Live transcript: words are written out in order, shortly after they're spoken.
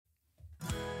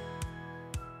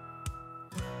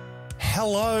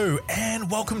Hello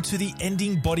and welcome to the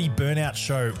Ending Body Burnout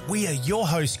Show. We are your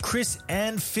hosts, Chris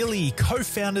and Philly,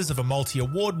 co-founders of a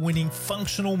multi-award-winning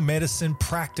functional medicine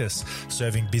practice,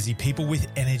 serving busy people with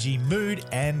energy, mood,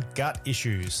 and gut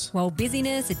issues. While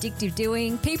busyness, addictive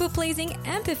doing, people-pleasing,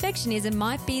 and perfectionism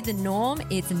might be the norm,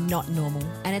 it's not normal,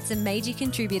 and it's a major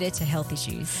contributor to health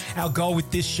issues. Our goal with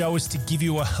this show is to give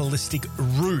you a holistic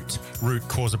root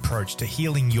cause approach to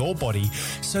healing your body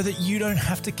so that you don't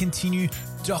have to continue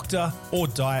doctor or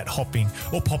diet hopping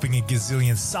or popping a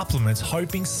gazillion supplements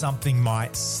hoping something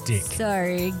might stick.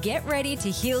 So get ready to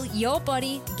heal your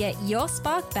body, get your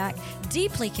spark back,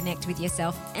 deeply connect with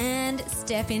yourself, and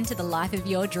step into the life of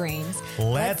your dreams.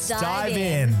 Let's dive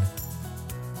in.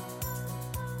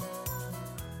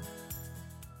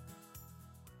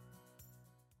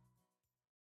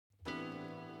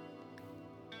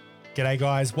 G'day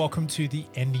guys, welcome to the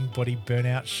Ending Body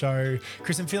Burnout Show.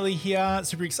 Chris and Philly here,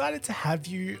 super excited to have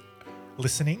you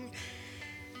listening.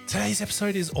 Today's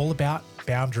episode is all about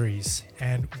boundaries,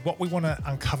 and what we want to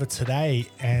uncover today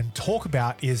and talk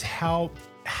about is how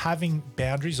having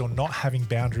boundaries or not having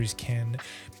boundaries can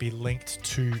be linked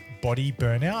to body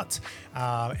burnout,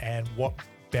 and what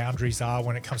boundaries are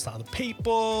when it comes to other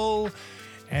people.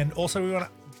 And also we want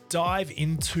to dive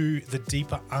into the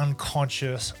deeper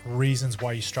unconscious reasons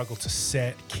why you struggle to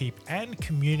set, keep, and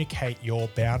communicate your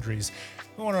boundaries.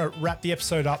 We want to wrap the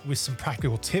episode up with some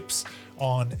practical tips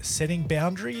on setting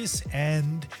boundaries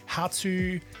and how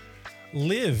to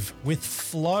live with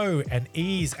flow and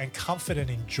ease and comfort and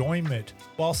enjoyment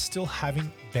while still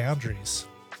having boundaries.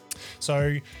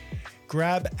 So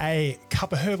grab a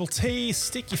cup of herbal tea,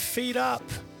 stick your feet up,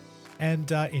 and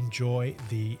enjoy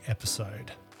the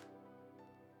episode.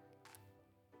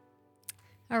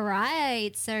 All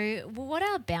right. So what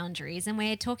are boundaries? And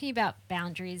we're talking about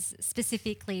boundaries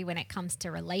specifically when it comes to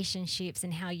relationships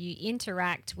and how you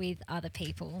interact with other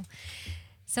people.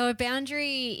 So a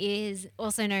boundary is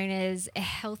also known as a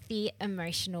healthy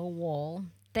emotional wall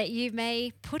that you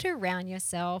may put around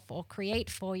yourself or create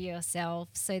for yourself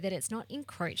so that it's not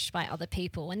encroached by other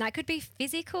people. And that could be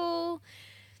physical,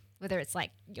 whether it's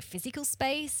like your physical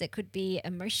space, it could be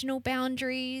emotional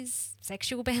boundaries,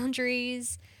 sexual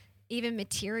boundaries, even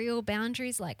material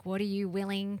boundaries, like what are you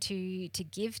willing to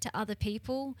give to other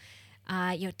people?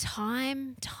 Your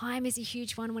time is a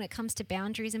huge one when it comes to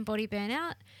boundaries and body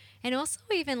burnout. And also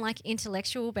even like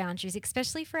intellectual boundaries,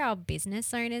 especially for our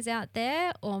business owners out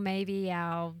there, or maybe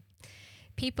our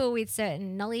people with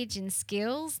certain knowledge and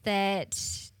skills that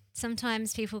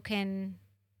sometimes people can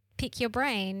pick your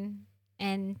brain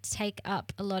and take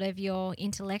up a lot of your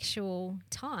intellectual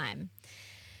time.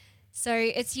 So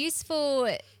it's useful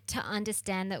to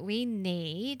understand that we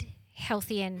need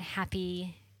healthy and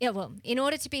happy. In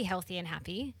order to be healthy and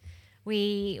happy,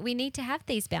 we need to have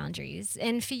these boundaries.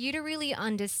 And for you to really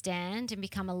understand and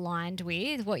become aligned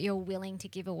with what you're willing to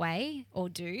give away or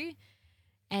do,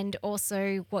 and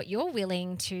also what you're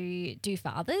willing to do for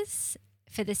others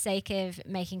for the sake of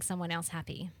making someone else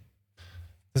happy.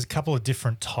 There's a couple of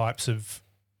different types of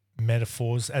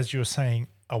metaphors. As you were saying,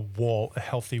 a wall, a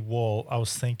healthy wall, I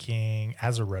was thinking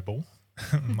as a rebel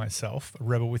myself, a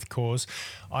rebel with cause.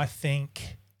 I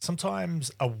think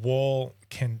sometimes a wall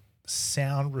can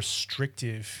sound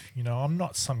restrictive. You know, I'm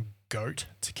not some goat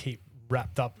to keep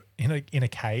wrapped up in a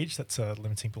cage. That's a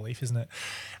limiting belief, isn't it?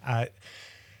 I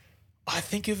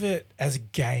think of it as a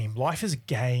game. Life is a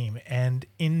game. And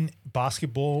in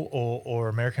basketball or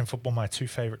American football, my two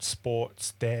favorite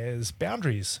sports, there's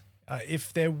boundaries.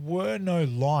 If there were no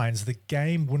lines, the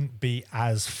game wouldn't be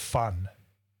as fun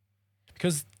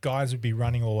because guys would be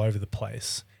running all over the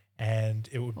place and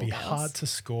it would be hard to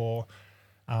score.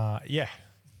 Yeah,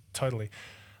 totally.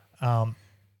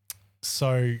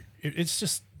 So it's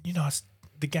just, you know,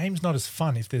 the game's not as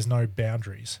fun if there's no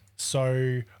boundaries.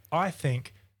 So I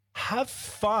think have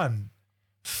fun.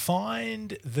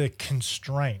 Find the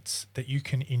constraints that you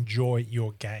can enjoy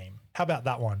your game. How about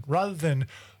that one? Rather than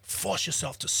force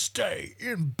yourself to stay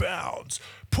in bounds,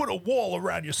 put a wall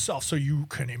around yourself so you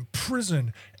can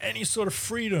imprison any sort of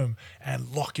freedom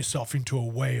and lock yourself into a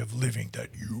way of living that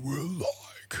you will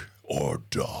like or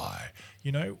die,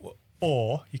 you know?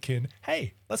 Or you can,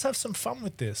 hey, let's have some fun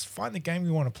with this. Find the game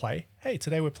we want to play. Hey,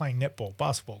 today we're playing netball,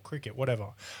 basketball, cricket, whatever.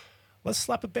 Let's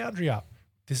slap a boundary up.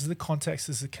 This is the context,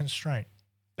 this is the constraint.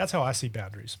 That's how I see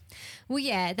boundaries. Well,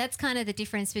 yeah, that's kind of the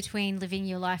difference between living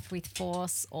your life with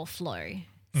force or flow.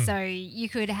 So you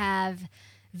could have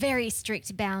very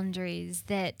strict boundaries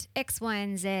that X, Y,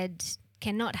 and Z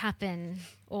cannot happen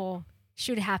or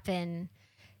should happen,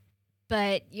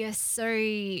 but you're so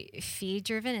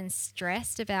fear-driven and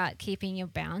stressed about keeping your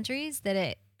boundaries that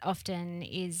it often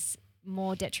is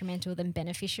more detrimental than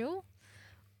beneficial.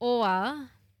 Or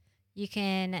you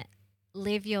can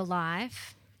live your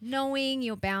life knowing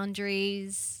your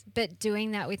boundaries, but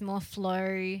doing that with more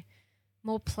flow,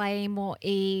 more play, more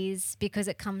ease, because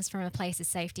it comes from a place of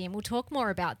safety. And we'll talk more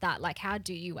about that. Like, how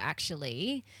do you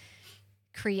actually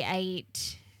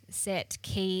create, set,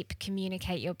 keep,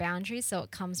 communicate your boundaries so it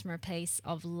comes from a place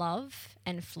of love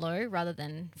and flow rather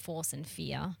than force and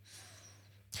fear?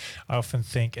 I often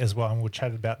think as well, and we'll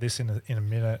chat about this in a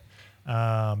minute.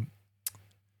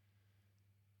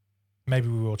 Maybe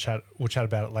we'll chat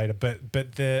about it later. But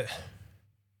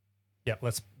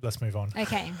let's move on.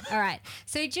 Okay. All right.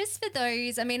 So just for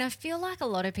those, I mean, I feel like a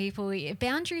lot of people,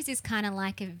 boundaries is kind of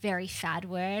like a very fad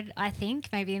word, I think,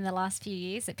 maybe in the last few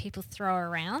years that people throw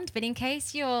around. But in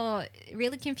case you're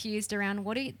really confused around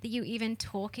what are you even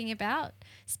talking about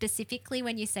specifically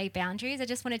when you say boundaries, I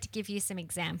just wanted to give you some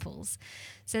examples.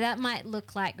 So that might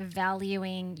look like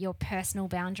valuing your personal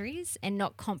boundaries and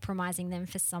not compromising them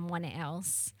for someone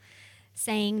else.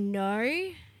 Saying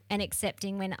no and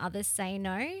accepting when others say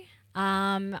no.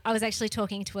 I was actually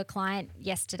talking to a client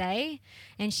yesterday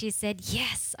and she said,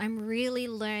 yes, I'm really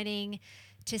learning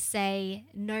to say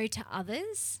no to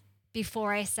others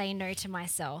before I say no to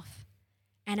myself.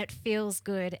 And it feels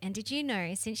good. And did you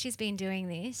know, since she's been doing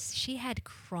this, she had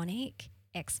chronic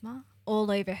eczema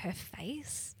all over her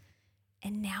face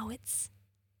and now it's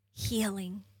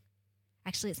healing.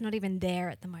 Actually, it's not even there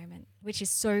at the moment, which is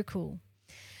so cool.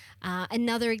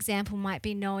 Another example might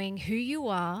be knowing who you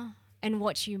are and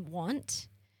what you want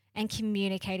and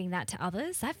communicating that to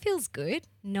others. That feels good,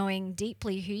 knowing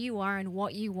deeply who you are and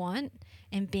what you want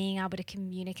and being able to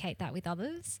communicate that with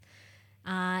others.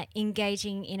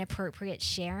 Engaging in appropriate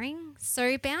sharing.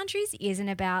 So boundaries isn't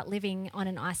about living on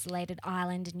an isolated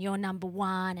island and you're number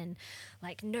one and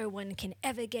like no one can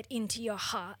ever get into your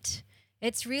heart.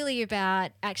 It's really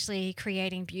about actually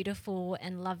creating beautiful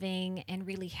and loving and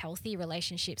really healthy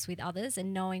relationships with others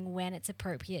and knowing when it's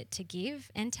appropriate to give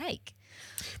and take.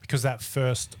 Because that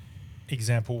first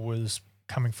example was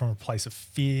coming from a place of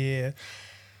fear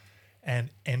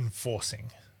and enforcing,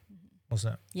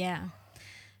 wasn't it? Yeah.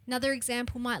 Another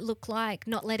example might look like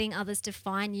not letting others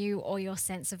define you or your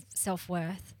sense of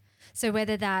self-worth. So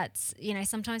whether that's,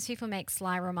 sometimes people make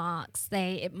sly remarks,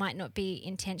 it might not be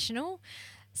intentional.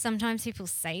 Sometimes people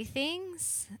say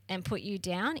things and put you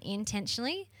down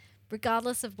intentionally,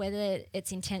 regardless of whether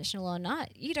it's intentional or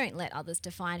not. You don't let others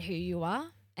define who you are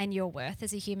and your worth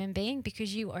as a human being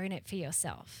because you own it for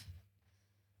yourself.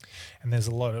 And there's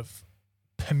a lot of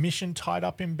permission tied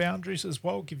up in boundaries as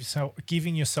well.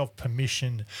 Giving yourself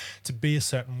permission to be a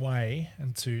certain way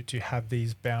and to have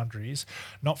these boundaries,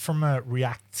 not from a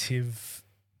reactive,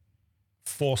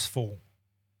 forceful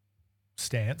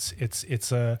stance.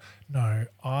 It's a no,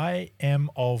 I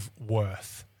am of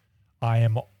worth. I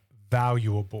am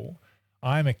valuable.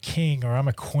 I'm a king or I'm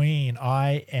a queen.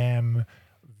 I am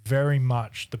very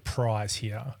much the prize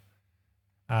here.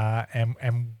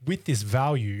 And with this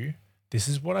value, this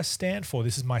is what I stand for.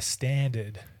 This is my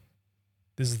standard.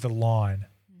 This is the line.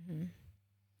 Mm-hmm.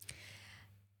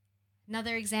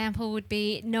 Another example would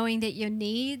be knowing that your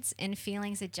needs and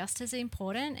feelings are just as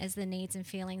important as the needs and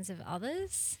feelings of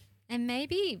others. And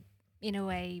maybe, in a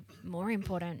way, more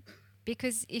important,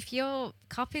 because if your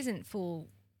cup isn't full,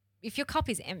 if your cup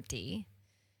is empty,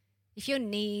 if your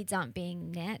needs aren't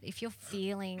being met, if your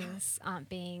feelings aren't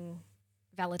being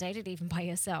validated even by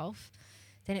yourself,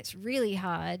 then it's really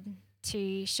hard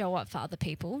to show up for other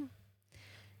people.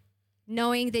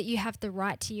 Knowing that you have the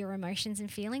right to your emotions and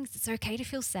feelings, it's okay to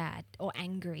feel sad or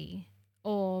angry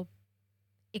or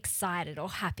excited or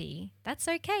happy. That's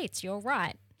okay. It's your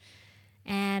right.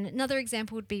 And another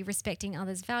example would be respecting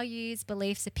others' values,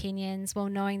 beliefs, opinions, while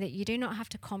knowing that you do not have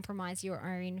to compromise your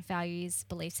own values,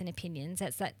 beliefs, and opinions.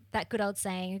 That's that good old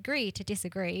saying, agree to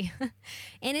disagree.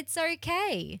 And it's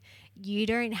okay. You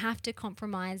don't have to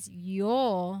compromise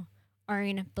your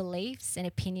own beliefs and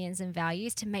opinions and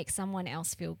values to make someone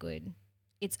else feel good.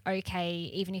 It's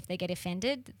okay, even if they get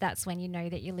offended. That's when you know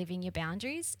that you're living your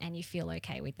boundaries and you feel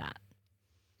okay with that.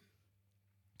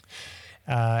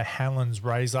 Hanlon's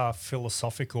razor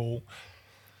philosophical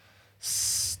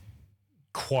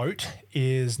quote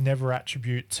is never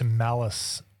attribute to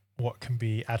malice what can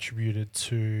be attributed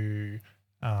to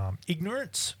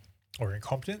ignorance or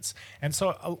incompetence. And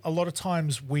so a lot of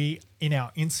times in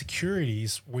our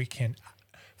insecurities, we can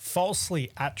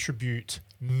falsely attribute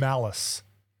malice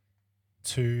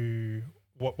to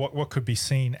what could be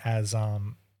seen as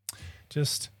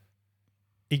just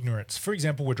ignorance. For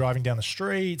example, we're driving down the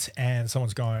street and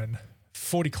someone's going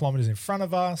 40 kilometers in front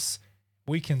of us.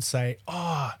 We can say,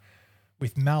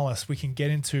 with malice, we can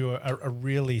get into a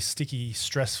really sticky,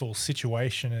 stressful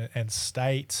situation and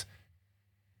state.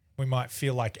 We might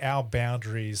feel like our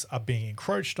boundaries are being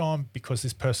encroached on because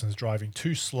this person's driving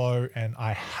too slow and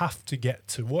I have to get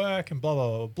to work and blah,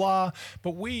 blah, blah, blah.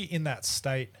 But we in that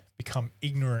state become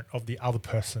ignorant of the other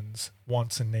person's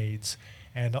wants and needs.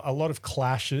 And a lot of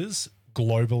clashes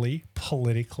globally,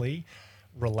 politically,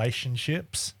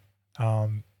 relationships,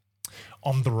 on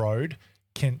the road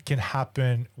can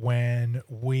happen when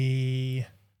we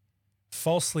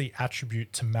falsely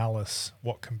attribute to malice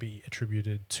what can be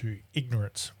attributed to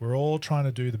ignorance. We're all trying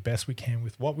to do the best we can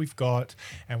with what we've got,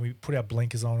 and we put our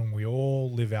blinkers on and we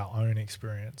all live our own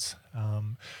experience.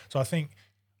 So I think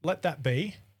let that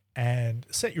be and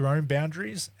set your own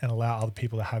boundaries and allow other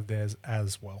people to have theirs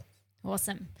as well.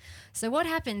 Awesome. So what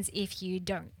happens if you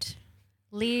don't?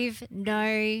 Live,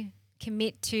 know,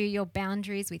 commit to your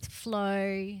boundaries with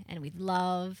flow and with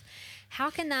love. How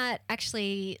can that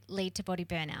actually lead to body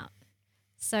burnout?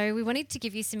 So we wanted to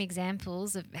give you some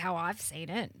examples of how I've seen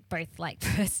it, both like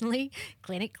personally,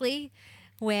 clinically,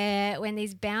 where when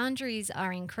these boundaries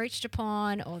are encroached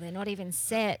upon or they're not even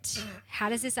set, how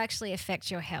does this actually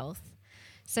affect your health?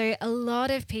 So a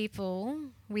lot of people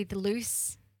with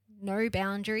loose, no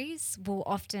boundaries will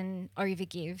often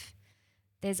overgive.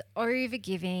 There's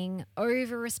overgiving,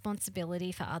 over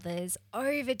responsibility for others,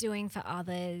 overdoing for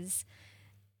others,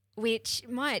 which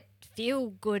might feel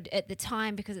good at the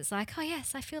time because it's like, oh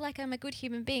yes, I feel like I'm a good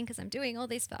human being because I'm doing all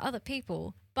this for other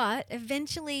people. But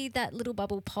eventually that little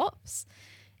bubble pops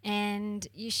and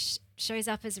you shows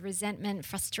up as resentment,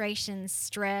 frustration,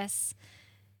 stress,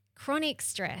 chronic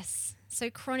stress. So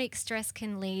chronic stress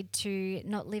can lead to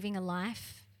not living a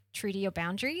life true to your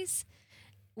boundaries,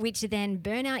 which then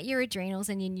burn out your adrenals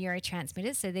and your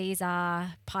neurotransmitters. So these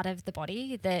are part of the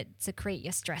body that secrete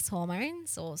your stress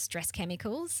hormones or stress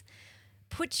chemicals,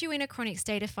 put you in a chronic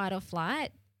state of fight or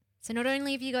flight. So not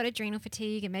only have you got adrenal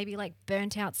fatigue and maybe like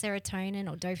burnt out serotonin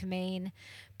or dopamine,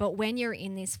 but when you're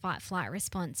in this fight-flight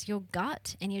response, your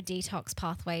gut and your detox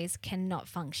pathways cannot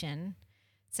function.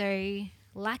 So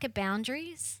lack of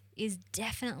boundaries is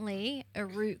definitely a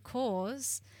root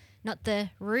cause. Not the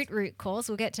root cause,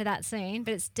 we'll get to that soon,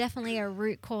 but it's definitely a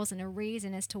root cause and a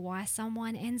reason as to why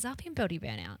someone ends up in body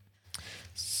burnout.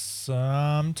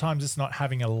 Sometimes it's not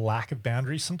having a lack of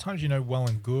boundaries. Sometimes you know well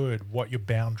and good what your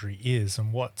boundary is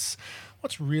and what's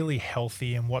really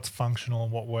healthy and what's functional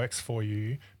and what works for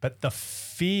you. But the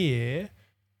fear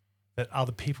that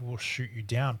other people will shoot you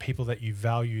down, people that you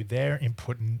value their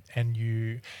input and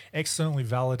you externally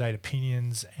validate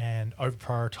opinions and over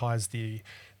prioritize the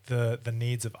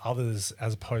needs of others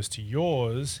as opposed to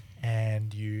yours,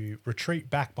 and you retreat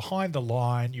back behind the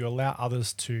line, you allow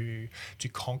others to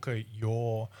conquer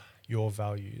your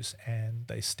values and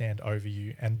they stand over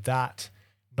you. And that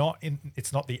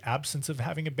it's not the absence of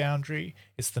having a boundary,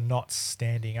 it's the not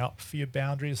standing up for your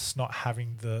boundaries. It's not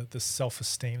having the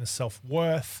self-esteem, the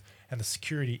self-worth and the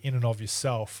security in and of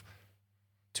yourself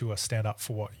to stand up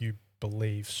for what you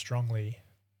believe strongly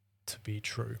to be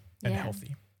true and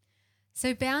healthy.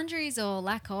 So boundaries or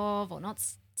lack of or not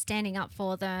standing up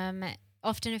for them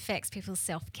often affects people's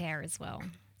self-care as well.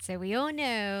 So we all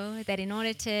know that in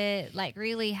order to like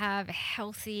really have a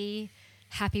healthy,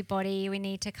 happy body, we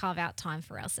need to carve out time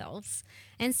for ourselves.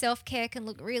 And self-care can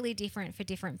look really different for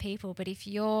different people. But if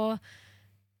you're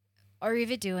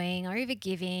overdoing,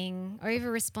 overgiving,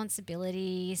 over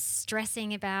responsibility,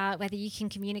 stressing about whether you can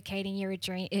communicating your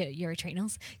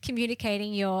adrenals,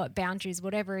 communicating your boundaries,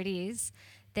 whatever it is,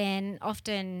 then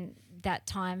often that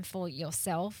time for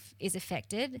yourself is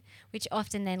affected, which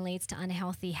often then leads to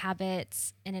unhealthy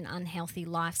habits and an unhealthy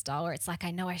lifestyle where it's like,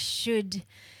 I know I should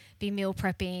be meal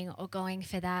prepping or going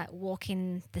for that walk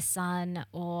in the sun,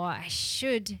 or I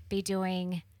should be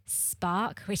doing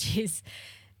Spark, which is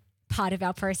part of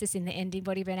our process in the ending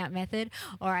body burnout method,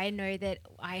 or I know that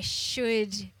I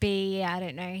should be, I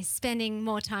don't know, spending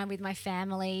more time with my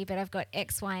family, but I've got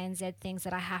X, Y, and Z things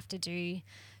that I have to do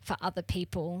for other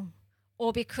people,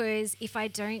 or because if I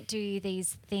don't do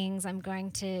these things, I'm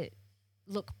going to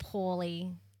look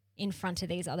poorly in front of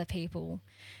these other people.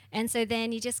 And so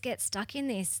then you just get stuck in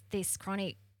this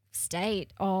chronic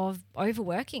state of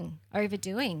overworking,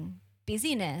 overdoing,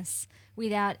 busyness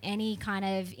without any kind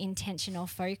of intention or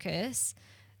focus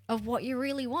of what you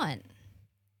really want.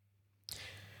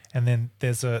 And then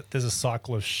there's a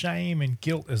cycle of shame and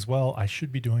guilt as well. I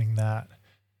should be doing that.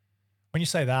 When you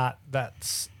say that,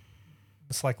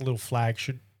 it's like a little flag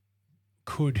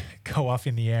could go off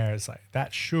in the air. It's like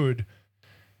that should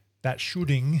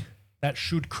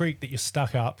creek that you're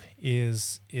stuck up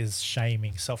is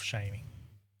shaming, self-shaming.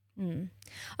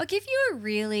 I'll give you a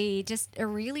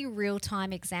really real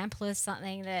time example of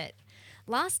something that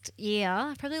last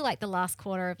year, probably like the last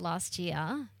quarter of last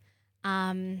year,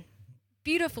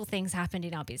 beautiful things happened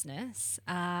in our business.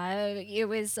 It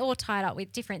was all tied up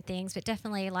with different things, but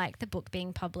definitely like the book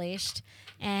being published,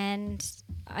 and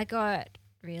I got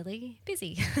really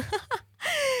busy.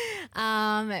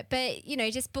 But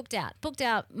just booked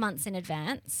out months in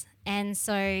advance, and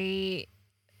so it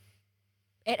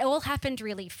all happened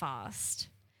really fast,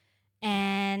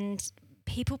 and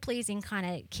people pleasing kind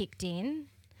of kicked in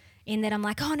that I'm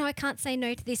like, oh no, I can't say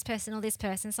no to this person or this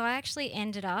person. So I actually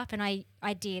ended up, and I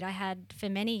had for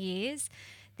many years,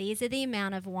 these are the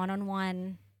amount of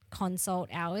one-on-one consult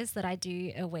hours that I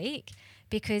do a week,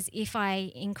 because if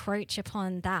I encroach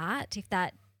upon that, if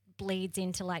that bleeds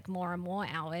into like more and more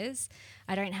hours,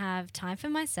 I don't have time for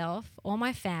myself or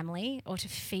my family or to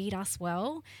feed us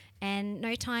well, and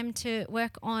no time to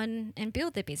work on and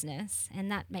build the business. And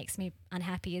that makes me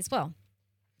unhappy as well.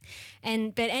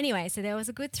 But anyway, so there was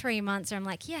a good 3 months where I'm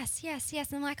like, yes. And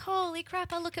I'm like, holy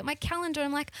crap, I look at my calendar and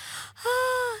I'm like,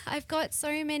 I've got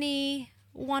so many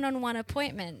one-on-one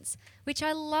appointments, which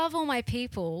I love all my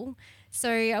people.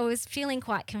 So I was feeling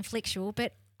quite conflictual,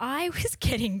 but I was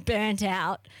getting burnt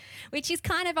out, which is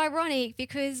kind of ironic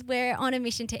because we're on a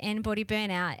mission to end body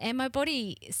burnout, and my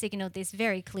body signaled this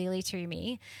very clearly to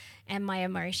me and my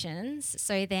emotions.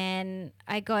 So then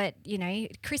I got,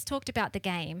 Chris talked about the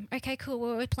game. Okay, cool.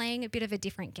 Well, we're playing a bit of a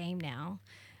different game now.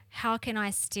 How can I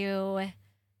still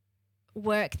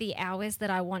work the hours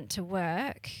that I want to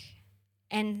work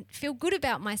and feel good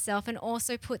about myself, and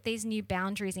also put these new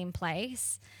boundaries in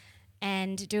place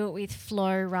and do it with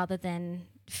flow rather than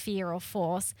fear or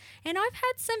force? And I've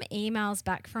had some emails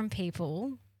back from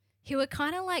people who are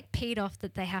kind of like peed off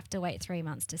that they have to wait 3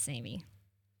 months to see me.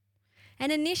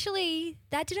 And initially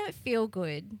that didn't feel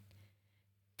good,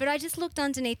 but I just looked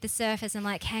underneath the surface and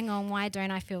like, hang on, why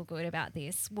don't I feel good about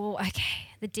this? Well, okay,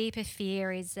 the deeper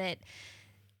fear is that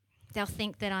they'll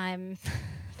think that I'm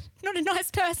not a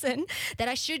nice person, that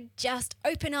I should just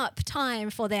open up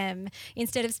time for them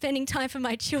instead of spending time for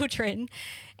my children.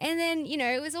 And then,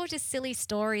 it was all just silly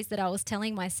stories that I was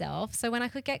telling myself. So when I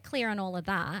could get clear on all of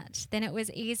that, then it was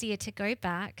easier to go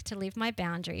back to live my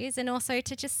boundaries, and also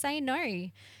to just say no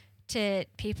to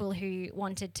people who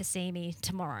wanted to see me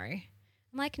tomorrow.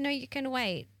 I'm like, no, you can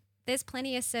wait. There's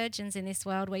plenty of surgeons in this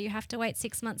world where you have to wait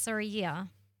 6 months or a year.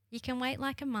 You can wait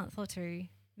like a month or two,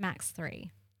 max 3,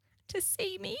 to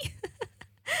see me.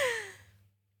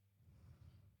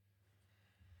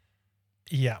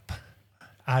 Yep.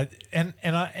 And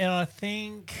I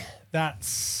think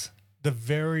that's the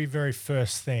very, very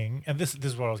first thing. And this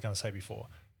is what I was going to say before.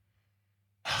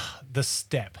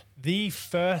 The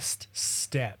first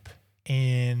step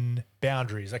in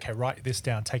boundaries. Okay, write this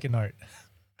down. Take a note.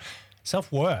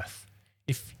 Self-worth.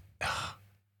 If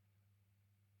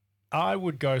I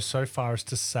would go so far as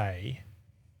to say,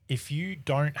 if you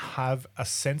don't have a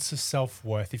sense of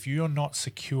self-worth, if you're not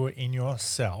secure in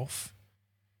yourself,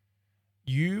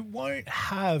 you won't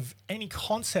have any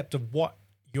concept of what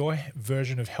your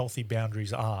version of healthy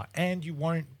boundaries are, and you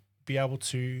won't be able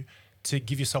to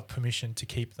give yourself permission to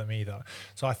keep them either.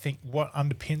 So I think what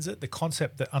underpins it, the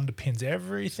concept that underpins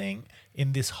everything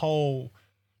in this whole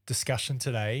discussion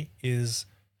today, is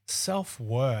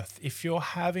self-worth. If you're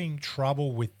having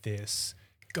trouble with this,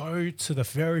 go to the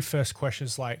very first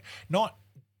questions, like not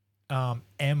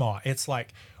am I? It's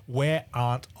like, where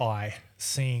aren't I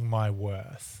seeing my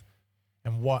worth?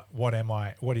 And what am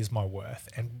I? What is my worth?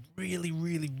 And really,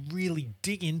 really, really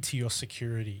dig into your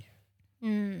security.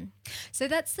 So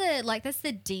that's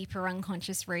the deeper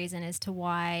unconscious reason as to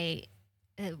why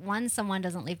one, someone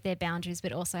doesn't live their boundaries,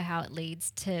 but also how it leads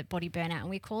to body burnout. And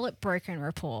we call it broken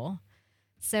rapport.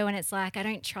 So when it's like, I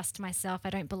don't trust myself,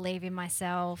 I don't believe in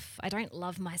myself, I don't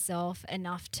love myself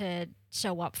enough to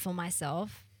show up for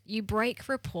myself, you break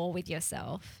rapport with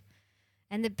yourself.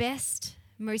 And the best,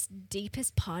 most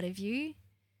deepest part of you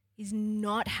is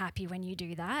not happy when you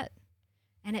do that.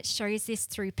 And it shows this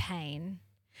through pain.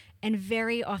 And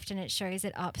very often it shows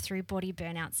it up through body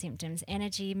burnout symptoms: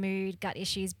 energy, mood, gut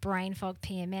issues, brain fog,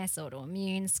 PMS,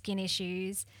 autoimmune, skin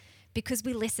issues, because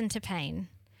we listen to pain.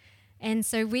 And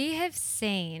so we have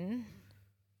seen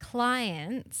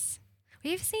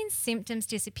symptoms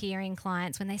disappear in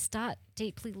clients when they start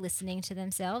deeply listening to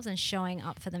themselves and showing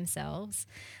up for themselves.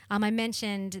 I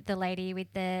mentioned the lady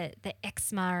with the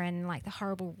eczema and like the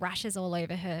horrible rashes all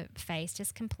over her face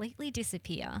just completely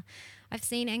disappear. I've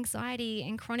seen anxiety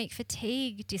and chronic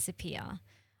fatigue disappear.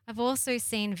 I've also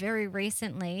seen very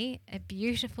recently a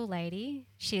beautiful lady,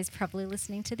 she is probably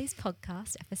listening to this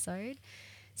podcast episode,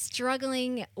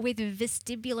 struggling with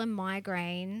vestibular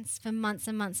migraines for months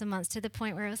and months and months, to the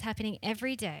point where it was happening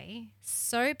every day,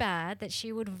 so bad that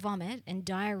she would vomit and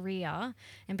diarrhea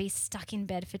and be stuck in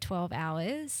bed for 12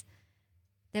 hours.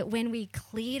 That when we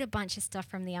cleared a bunch of stuff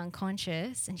from the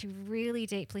unconscious and she really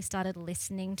deeply started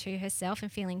listening to herself and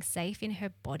feeling safe in her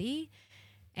body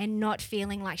and not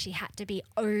feeling like she had to be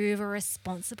over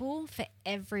responsible for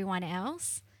everyone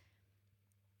else,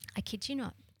 I kid you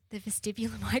not, the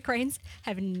vestibular migraines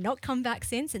have not come back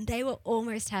since, and they were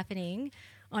almost happening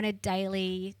on a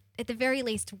daily, at the very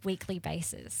least weekly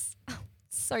basis.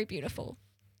 So beautiful.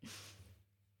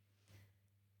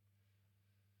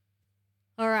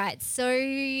 All right, so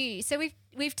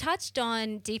we've touched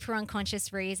on deeper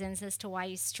unconscious reasons as to why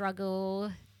you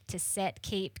struggle to set,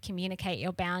 keep, communicate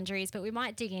your boundaries, but we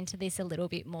might dig into this a little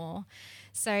bit more.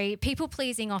 So people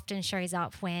pleasing often shows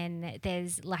up when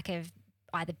there's lack of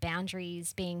either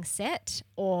boundaries being set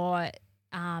or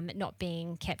not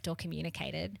being kept or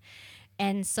communicated.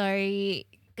 And so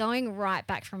going right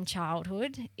back from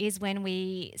childhood is when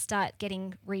we start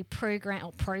getting reprogrammed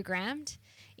or programmed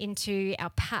into our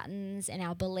patterns and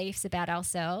our beliefs about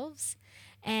ourselves.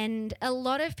 And a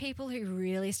lot of people who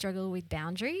really struggle with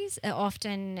boundaries are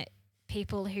often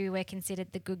people who were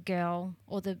considered the good girl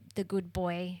or the good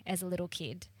boy as a little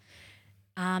kid.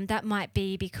 That might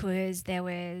be because there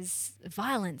was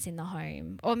violence in the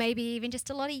home, or maybe even just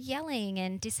a lot of yelling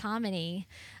and disharmony.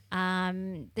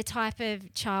 The type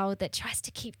of child that tries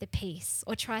to keep the peace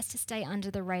or tries to stay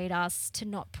under the radars to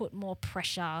not put more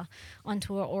pressure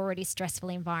onto an already stressful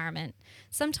environment.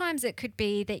 Sometimes it could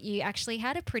be that you actually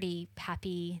had a pretty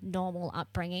happy, normal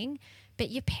upbringing,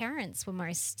 but your parents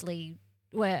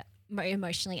were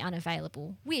emotionally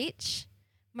unavailable, which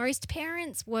most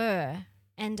parents were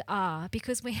and are,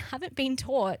 because we haven't been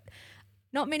taught,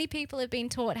 not many people have been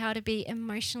taught how to be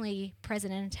emotionally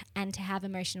present and to have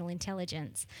emotional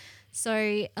intelligence.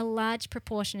 So a large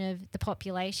proportion of the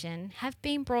population have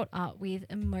been brought up with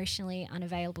emotionally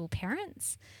unavailable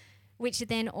parents, which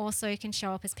then also can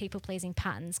show up as people-pleasing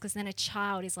patterns, because then a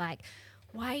child is like,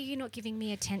 why are you not giving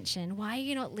me attention? Why are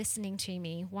you not listening to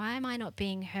me? Why am I not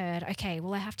being heard? Okay,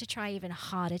 well, I have to try even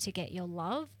harder to get your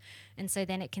love. And so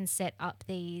then it can set up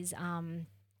these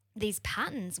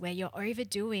patterns where you're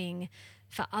overdoing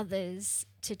for others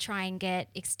to try and get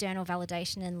external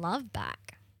validation and love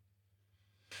back.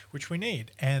 Which we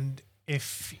need. And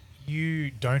if you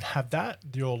don't have that,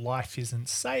 your life isn't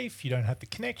safe, you don't have the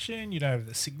connection, you don't have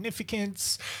the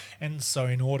significance. And so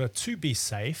in order to be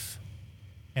safe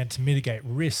and to mitigate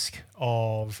risk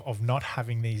of not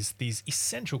having these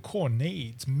essential core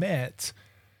needs met,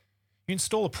 you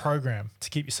install a program to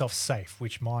keep yourself safe,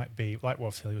 which might be, like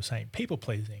what Philly was saying,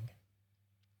 people-pleasing.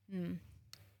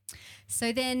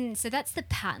 So that's the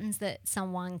patterns that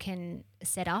someone can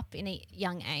set up in a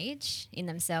young age in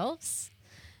themselves.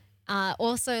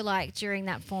 Also, like during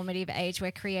that formative age,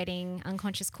 we're creating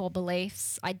unconscious core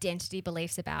beliefs, identity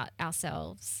beliefs about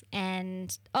ourselves.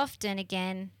 And often,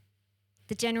 again,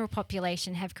 the general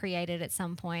population have created at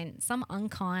some point some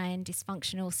unkind,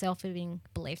 dysfunctional, self-limiting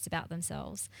beliefs about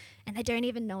themselves, and they don't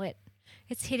even know it.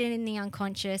 It's hidden in the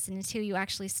unconscious, and until you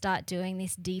actually start doing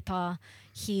this deeper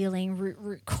healing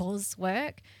root cause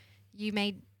work, you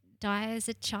may die as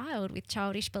a child with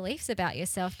childish beliefs about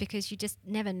yourself because you just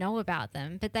never know about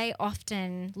them. But they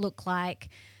often look like,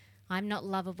 I'm not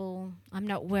lovable, I'm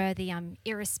not worthy, I'm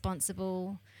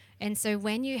irresponsible. And so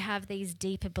when you have these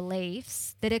deeper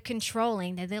beliefs that are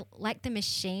controlling, they're like the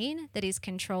machine that is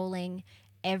controlling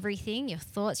everything, your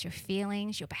thoughts, your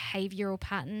feelings, your behavioral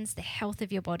patterns, the health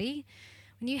of your body.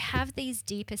 When you have these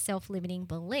deeper self-limiting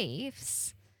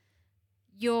beliefs,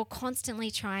 you're constantly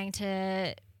trying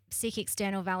to seek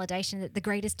external validation that the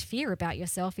greatest fear about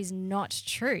yourself is not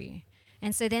true.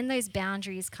 And so then those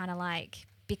boundaries kind of like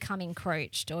become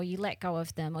encroached, or you let go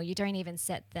of them, or you don't even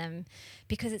set them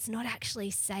because it's not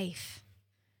actually safe.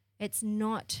 It's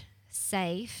not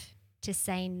safe to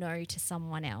say no to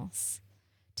someone else.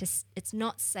 It's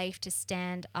not safe to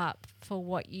stand up for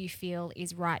what you feel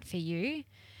is right for you,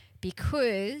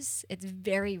 because it's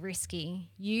very risky.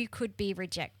 You could be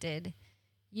rejected.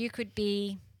 You could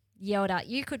be yelled at.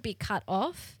 You could be cut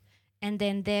off. And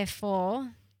then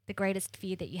therefore, the greatest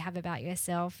fear that you have about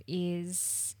yourself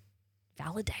is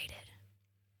validated.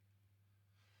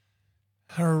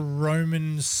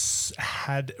 Roman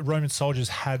soldiers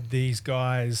had these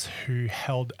guys who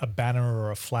held a banner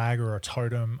or a flag or a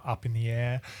totem up in the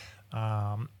air,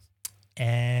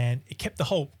 and it kept the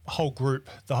whole group,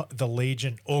 the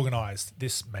legion, organized.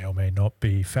 This may or may not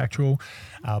be factual,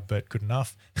 but good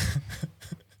enough.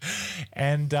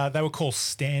 And they were called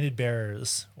standard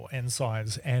bearers or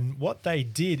ensigns. And what they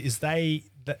did is they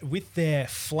with their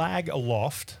flag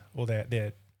aloft, or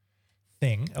their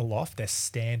thing aloft, their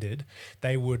standard,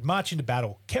 they would march into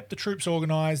battle, kept the troops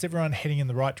organized, everyone heading in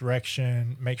the right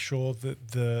direction, make sure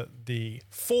that the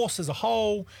force as a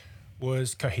whole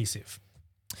was cohesive.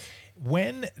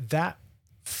 When that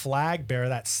flag bearer,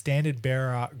 that standard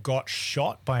bearer, got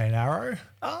shot by an arrow,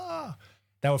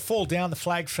 they would fall down, the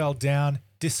flag fell down,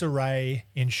 disarray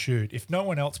ensued. If no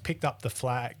one else picked up the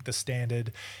flag, the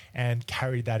standard, and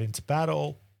carried that into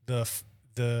battle,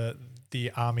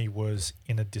 the army was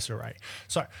in a disarray.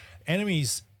 So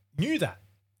enemies knew that.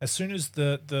 As soon as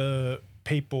the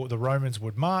Romans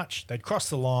would march, they'd cross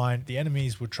the line, the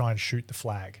enemies would try and shoot the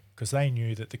flag, because they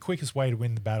knew that the quickest way to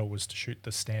win the battle was to shoot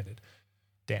the standard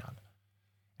down.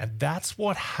 And that's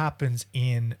what happens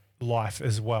in life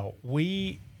as well.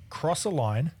 We cross a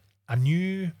line, a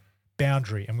new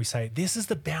boundary, and we say, this is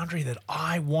the boundary that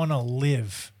I want to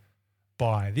live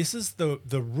by. This is the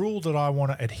rule that I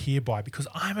want to adhere by, because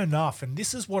I'm enough and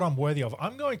this is what I'm worthy of.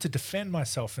 I'm going to defend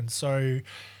myself. And so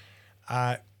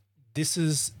I'm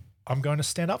going to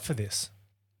stand up for this.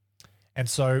 And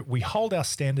so we hold our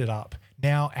standard up.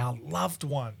 Now our loved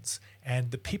ones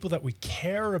and the people that we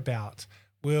care about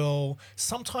will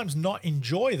sometimes not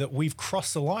enjoy that we've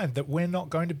crossed the line, that we're not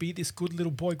going to be this good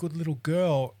little boy, good little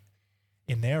girl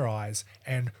in their eyes,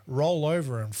 and roll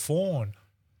over and fawn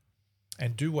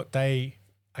and do what they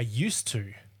are used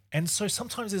to. And so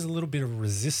sometimes there's a little bit of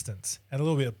resistance and a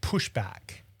little bit of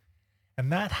pushback.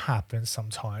 And that happens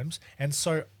sometimes. And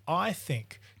so I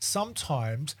think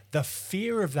sometimes the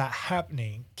fear of that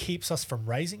happening keeps us from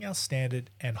raising our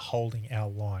standard and holding our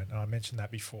line. And I mentioned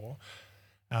that before.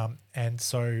 And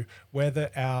so whether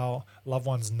our loved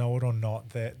ones know it or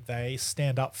not, that they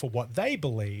stand up for what they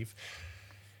believe.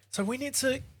 So we need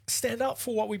to stand up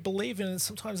for what we believe in. And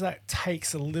sometimes that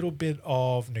takes a little bit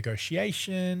of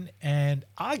negotiation and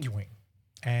arguing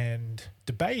and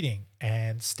debating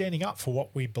and standing up for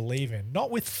what we believe in,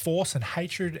 not with force and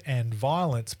hatred and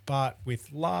violence, but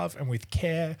with love and with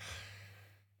care.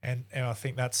 And I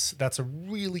think that's a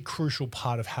really crucial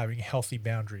part of having healthy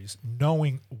boundaries,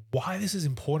 knowing why this is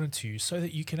important to you so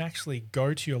that you can actually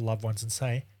go to your loved ones and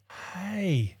say,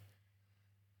 hey,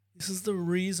 this is the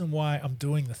reason why I'm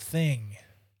doing the thing.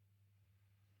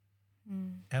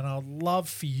 And I'd love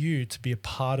for you to be a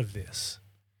part of this.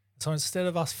 So instead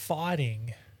of us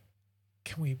fighting,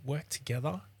 can we work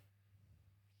together?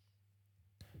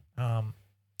 And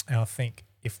I think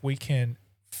if we can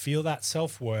feel that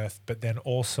self-worth, but then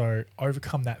also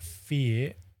overcome that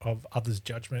fear of others'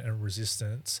 judgment and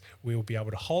resistance, we will be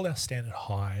able to hold our standard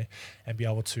high and be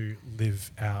able to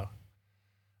live our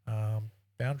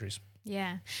boundaries.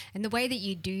 Yeah. And the way that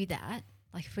you do that,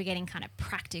 like if we're getting kind of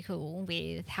practical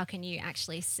with how can you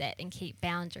actually set and keep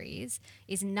boundaries,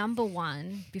 is number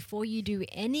one, before you do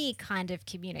any kind of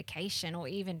communication or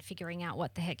even figuring out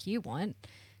what the heck you want,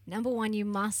 number one, you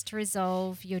must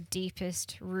resolve your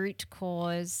deepest root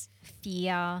cause,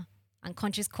 fear,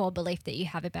 unconscious core belief that you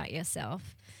have about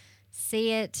yourself.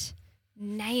 See it,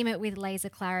 name it with laser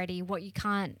clarity, what you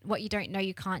don't know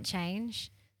you can't change.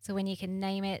 So when you can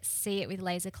name it, see it with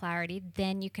laser clarity,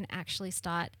 then you can actually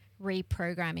start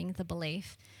reprogramming the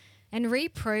belief. And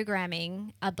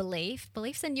reprogramming a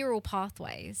beliefs are neural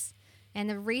pathways. And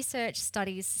the research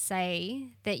studies say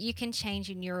that you can change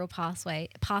your neural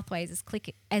pathways as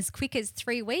quick as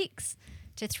 3 weeks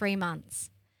to 3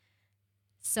 months.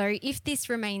 So if this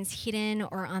remains hidden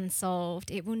or unsolved,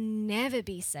 it will never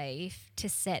be safe to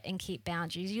set and keep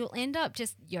boundaries. You'll end up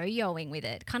just yo-yoing with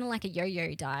it, kind of like a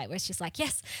yo-yo diet where it's just like,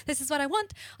 yes, this is what I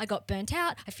want. I got burnt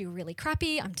out. I feel really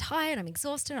crappy. I'm tired. I'm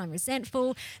exhausted. I'm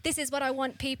resentful. This is what I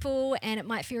want, people. And it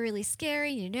might feel really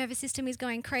scary. Your nervous system is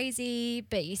going crazy,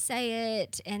 but you say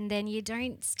it and then you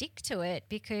don't stick to it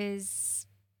because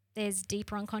there's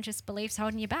deeper unconscious beliefs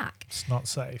holding you back. It's not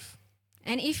safe.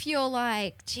 And if you're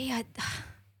like, gee, I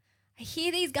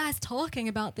hear these guys talking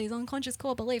about these unconscious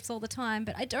core beliefs all the time,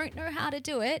 but I don't know how to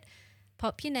do it,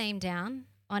 pop your name down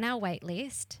on our wait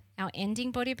list, our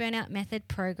Ending Body Burnout Method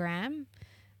program,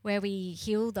 where we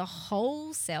heal the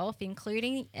whole self,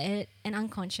 including at an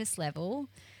unconscious level.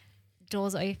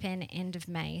 Doors open end of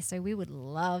May, so we would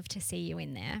love to see you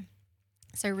in there.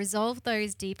 So resolve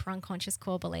those deeper unconscious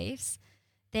core beliefs.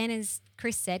 Then, as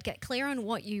Chris said, get clear on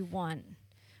what you want.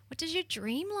 What does your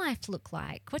dream life look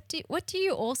like? What do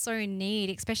you also need,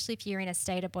 especially if you're in a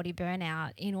state of body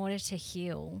burnout, in order to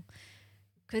heal?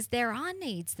 Because there are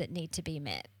needs that need to be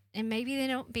met, and maybe they're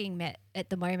not being met at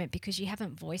the moment because you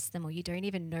haven't voiced them or you don't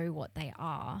even know what they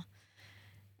are.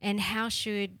 And how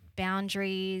should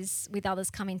boundaries with others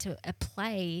come into a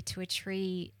play to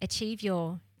achieve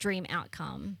your dream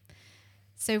outcome?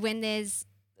 So when there's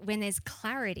when there's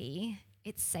clarity,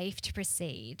 it's safe to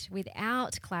proceed.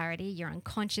 Without clarity, your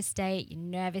unconscious state, your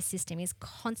nervous system is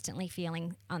constantly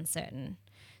feeling uncertain.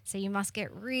 So you must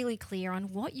get really clear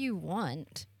on what you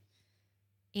want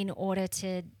in order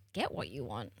to get what you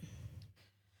want.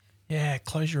 Yeah,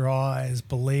 close your eyes,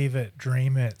 believe it,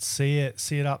 dream it, see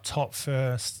it up top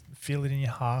first, feel it in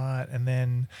your heart, and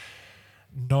then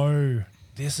know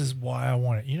this is why I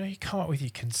want it. You come up with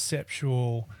your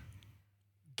conceptual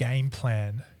game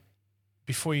plan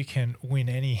before you can win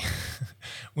any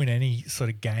sort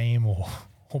of game or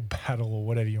battle or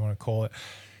whatever you want to call it.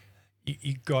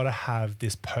 You got to have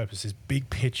this purpose, this big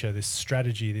picture, this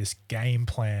strategy, this game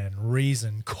plan,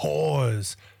 reason,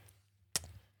 cause,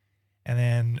 and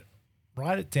then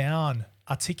write it down,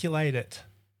 articulate it,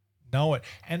 know it.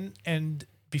 And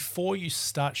before you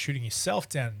start shooting yourself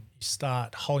down, you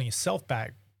start holding yourself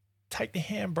back, take the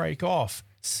handbrake off.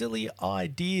 Silly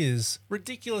ideas,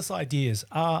 ridiculous ideas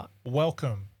are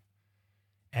welcome.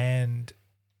 And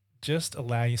just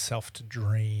allow yourself to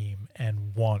dream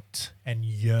and want and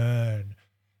yearn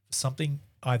for something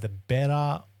either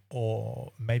better,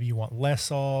 or maybe you want less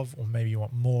of, or maybe you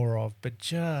want more of, but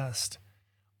just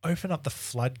open up the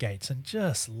floodgates and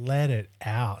just let it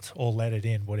out, or let it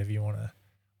in, whatever you want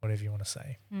to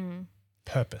say.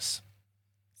 Purpose.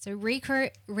 So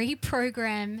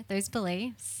reprogram those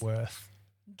beliefs. Worth.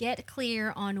 Get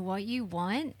clear on what you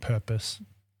want. Purpose.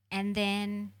 And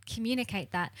then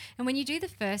communicate that. And when you do the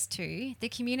first two, the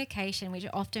communication, which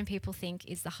often people think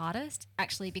is the hardest,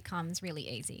 actually becomes really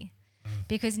easy.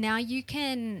 Because now you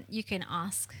can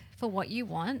ask for what you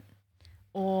want,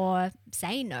 or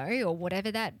say no, or whatever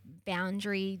that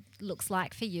boundary looks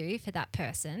like for you, for that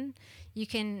person. You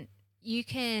can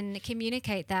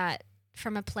communicate that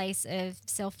from a place of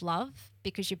self-love,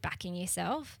 because you're backing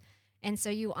yourself. And so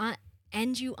you aren't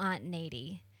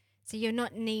needy. So you're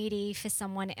not needy for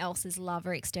someone else's love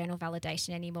or external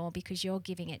validation anymore, because you're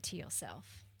giving it to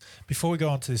yourself. Before we go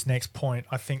on to this next point,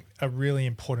 I think a really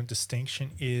important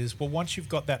distinction is, well, once you've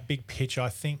got that big picture, I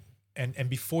think, and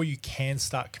before you can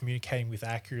start communicating with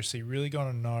accuracy, you really got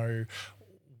to know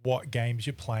what games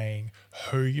you're playing,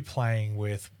 who you're playing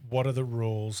with, what are the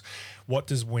rules, what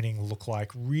does winning look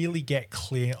like. Really get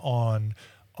clear on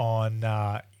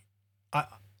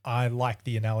I like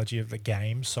the analogy of the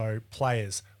game. So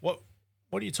players, what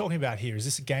are you talking about here? Is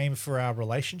this a game for our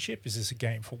relationship? Is this a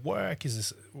game for work? Is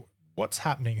this what's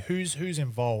happening? Who's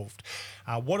involved?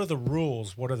 What are the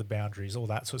rules? What are the boundaries? All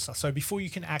that sort of stuff. So before you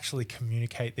can actually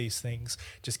communicate these things,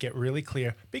 just get really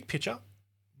clear. Big picture.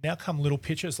 Now come little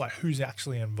pictures, like who's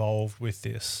actually involved with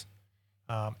this.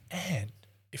 And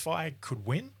if I could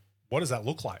win, what does that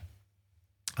look like?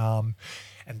 And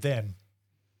then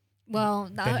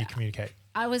you communicate.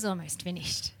 I was almost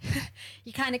finished.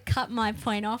 You kind of cut my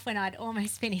point off when I'd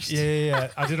almost finished. Yeah.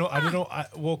 I don't know.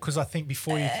 Well, because I think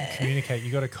before you can communicate,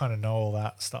 you got to kind of know all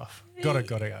that stuff. Got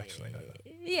to actually know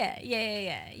that.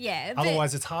 Yeah.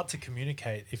 Otherwise, it's hard to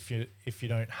communicate if you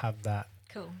don't have that.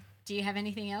 Cool. Do you have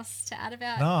anything else to add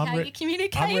about how you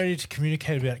communicate? I'm ready to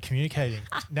communicate about communicating.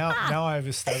 Now I've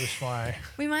established my.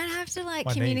 We might have to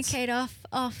communicate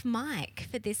off mic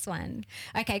for this one.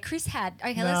 Okay, let's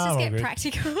just get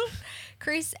practical.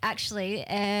 Chris, actually,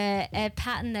 a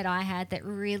pattern that I had that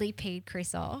really peed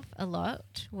Chris off a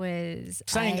lot was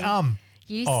saying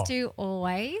used to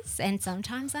always, and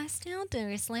sometimes I still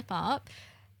do, slip up.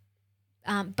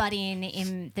 Butt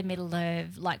in the middle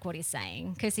of what he's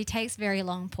saying, because he takes very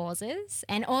long pauses.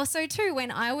 And also too, when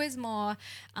I was more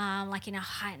in a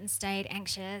heightened state,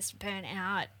 anxious, burnt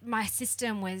out, my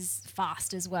system was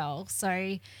fast as well.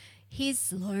 So his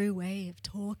slow way of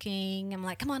talking, I'm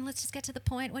like, come on, let's just get to the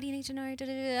point. What do you need to know?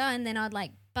 And then I'd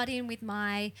butt in with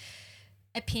my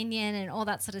opinion and all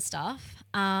that sort of stuff.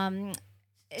 Why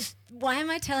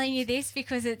am I telling you this?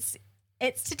 Because it's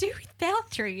to do with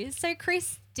boundaries. So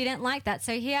Chris didn't like that.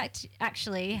 So he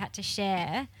actually had to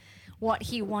share what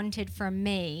he wanted from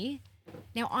me.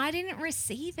 Now, I didn't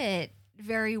receive it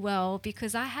very well,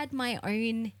 because I had my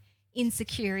own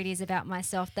insecurities about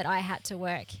myself that I had to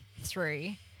work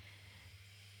through.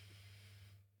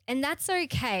 And that's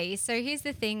okay. So here's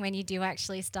the thing, when you do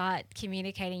actually start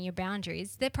communicating your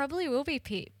boundaries, there probably will be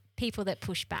people that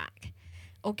push back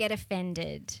or get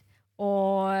offended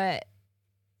or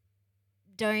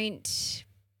don't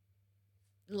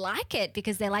like it,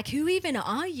 because they're like, who even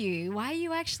are you? Why are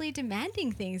you actually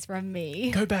demanding things from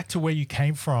me? Go back to where you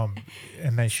came from,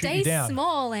 and they shoot you down. Stay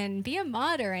small and be a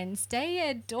martyr and stay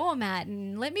a doormat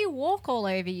and let me walk all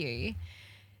over you.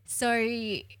 So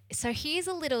here's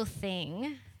a little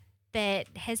thing that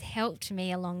has helped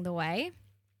me along the way.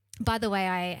 By the way,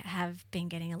 I have been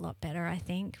getting a lot better, I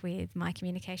think, with my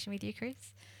communication with you, Chris.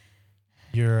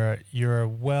 You're a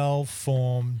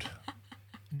well-formed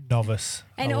novice.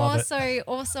 And I love it.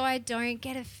 also I don't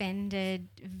get offended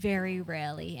very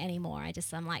rarely anymore.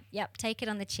 I'm like, yep, take it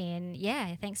on the chin.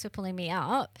 Yeah, thanks for pulling me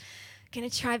up. Gonna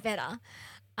try better.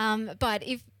 But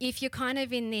if you're kind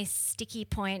of in this sticky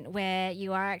point where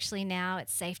you are actually now,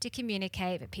 it's safe to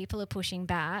communicate, but people are pushing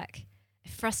back,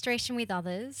 frustration with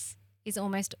others is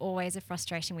almost always a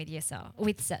frustration with yourself,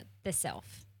 the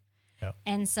self. Yep.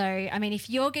 And so, I mean, if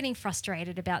you're getting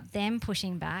frustrated about them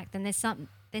pushing back, then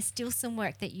there's still some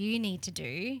work that you need to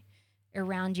do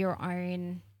around your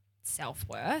own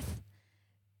self-worth.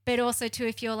 But also too,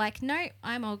 if you're like, no,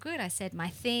 I'm all good, I said my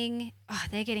thing,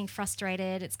 they're getting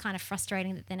frustrated. It's kind of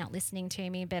frustrating that they're not listening to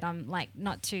me, but I'm like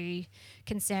not too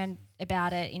concerned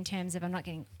about it in terms of I'm not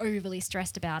getting overly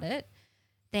stressed about it,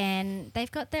 then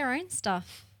they've got their own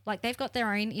stuff. Like they've got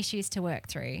their own issues to work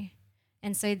through.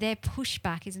 And so their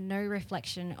pushback is no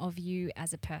reflection of you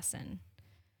as a person,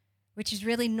 which is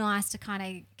really nice to kind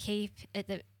of keep at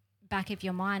the back of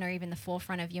your mind or even the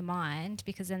forefront of your mind,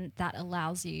 because then that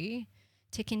allows you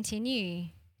to continue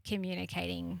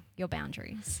communicating your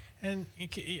boundaries. And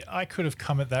I could have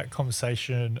come at that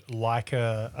conversation like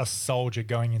a soldier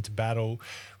going into battle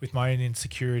with my own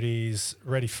insecurities,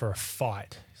 ready for a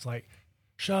fight. It's like,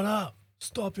 shut up,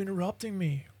 stop interrupting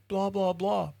me, blah, blah,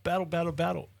 blah, battle, battle,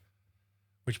 battle,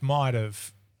 which might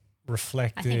have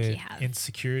reflected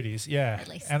insecurities. Yeah. At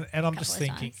least and I'm just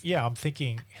thinking, I'm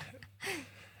thinking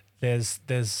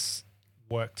there's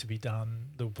work to be done,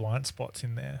 the blind spots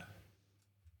in there.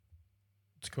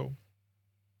 It's cool.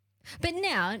 But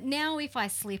now if I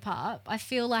slip up, I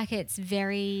feel like it's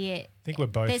very... I think we're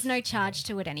both... There's no charge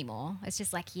to it anymore. It's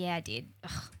just like, yeah, I did.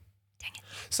 Ugh, dang it.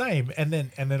 Same. And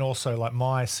then also like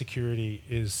my security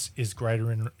is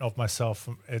greater in of myself.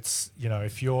 It's,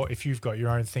 if you've got your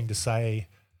own thing to say,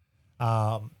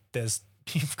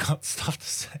 you've got stuff to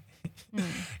say.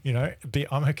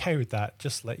 I'm okay with that.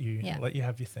 Just let you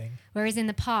have your thing. Whereas in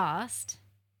the past,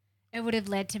 it would have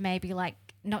led to maybe like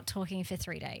not talking for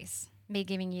 3 days, me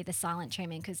giving you the silent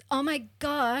treatment because, oh my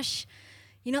gosh,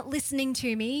 you're not listening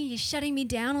to me. You're shutting me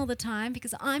down all the time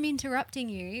because I'm interrupting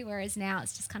you. Whereas now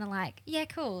it's just kind of like, yeah,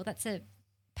 cool. That's a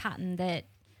pattern that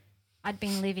I'd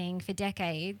been living for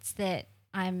decades that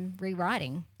I'm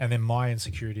rewriting. And then my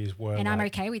insecurities were and I'm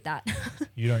okay with that.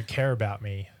 You don't care about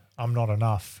me. I'm not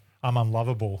enough. I'm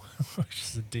unlovable, which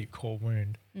is a deep core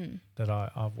wound that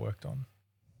I've worked on.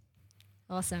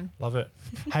 Awesome. Love it.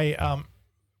 Hey,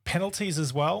 penalties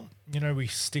as well. We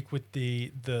stick with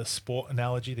the sport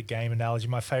analogy, the game analogy.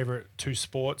 My favorite two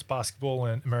sports, basketball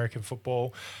and American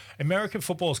football. American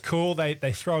football is cool. They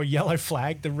throw a yellow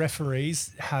flag. The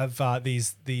referees have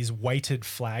these weighted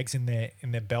flags in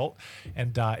their belt,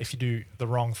 and if you do the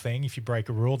wrong thing, if you break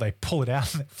a rule, they pull it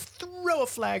out and throw a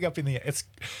flag up in the air. It's,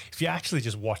 if you actually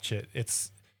just watch it,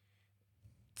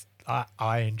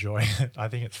 I enjoy it. I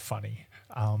think it's funny.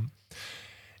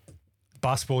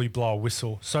 Basketball, you blow a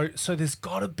whistle. So there's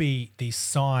got to be these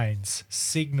signs,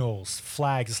 signals,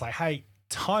 flags. It's like, hey,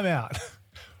 timeout,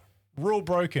 rule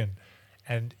broken.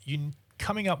 And you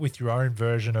coming up with your own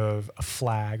version of a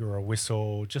flag or a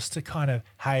whistle just to kind of,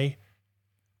 hey,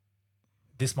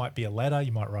 this might be a letter.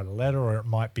 You might write a letter, or it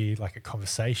might be like a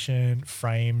conversation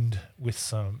framed with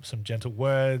some gentle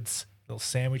words, little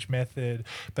sandwich method.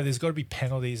 But there's got to be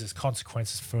penalties, there's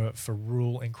consequences for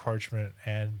rule encroachment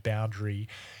and boundary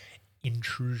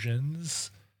intrusions.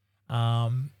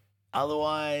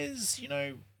 Otherwise,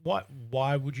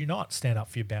 why would you not stand up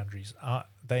for your boundaries? Are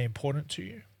they important to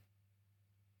you?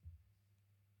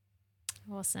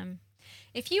 Awesome.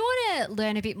 If you want to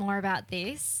learn a bit more about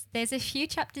this, there's a few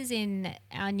chapters in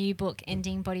our new book,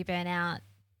 Ending Body Burnout.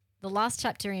 The last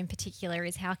chapter in particular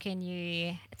is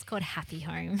it's called Happy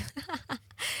Home,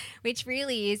 which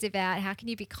really is about how can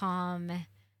you become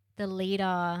the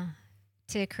leader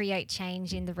to create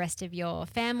change in the rest of your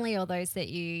family or those that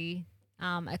you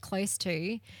are close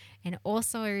to, and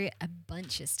also a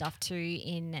bunch of stuff too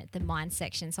in the mind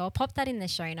section. So I'll pop that in the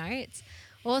show notes.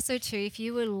 Also too, if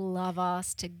you would love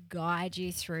us to guide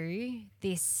you through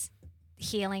this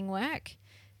healing work,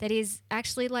 that is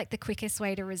actually like the quickest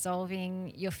way to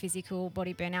resolving your physical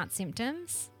body burnout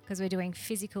symptoms, because we're doing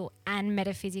physical and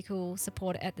metaphysical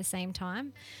support at the same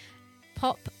time.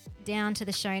 Pop down to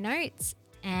the show notes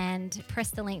and press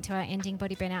the link to our Ending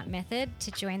Body Burnout method to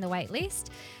join the wait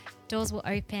list. Doors will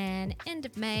open end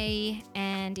of May,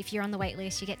 and if you're on the wait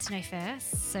list, you get to know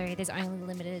first. So there's only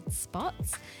limited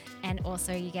spots, and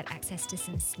also you get access to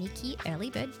some sneaky early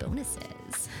bird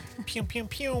bonuses. Pew, pew,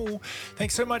 pew.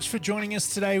 Thanks so much for joining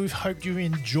us today. We've hoped you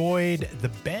enjoyed the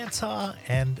banter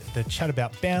and the chat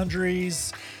about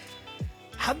boundaries.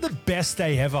 Have the best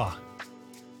day ever.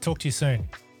 Talk to you soon.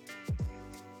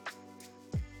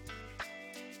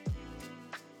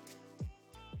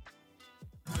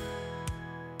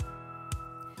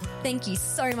 Thank you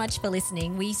so much for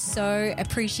listening. We so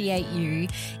appreciate you.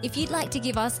 If you'd like to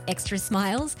give us extra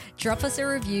smiles, drop us a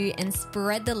review and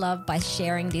spread the love by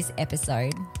sharing this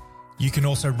episode. You can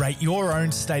also rate your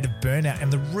own state of burnout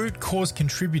and the root cause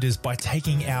contributors by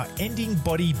taking our Ending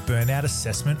Body Burnout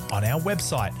assessment on our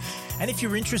website. And if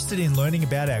you're interested in learning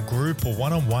about our group or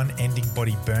one-on-one Ending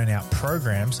Body Burnout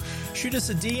programs, shoot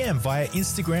us a DM via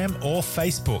Instagram or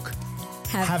Facebook.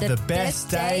 Have the best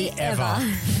day ever.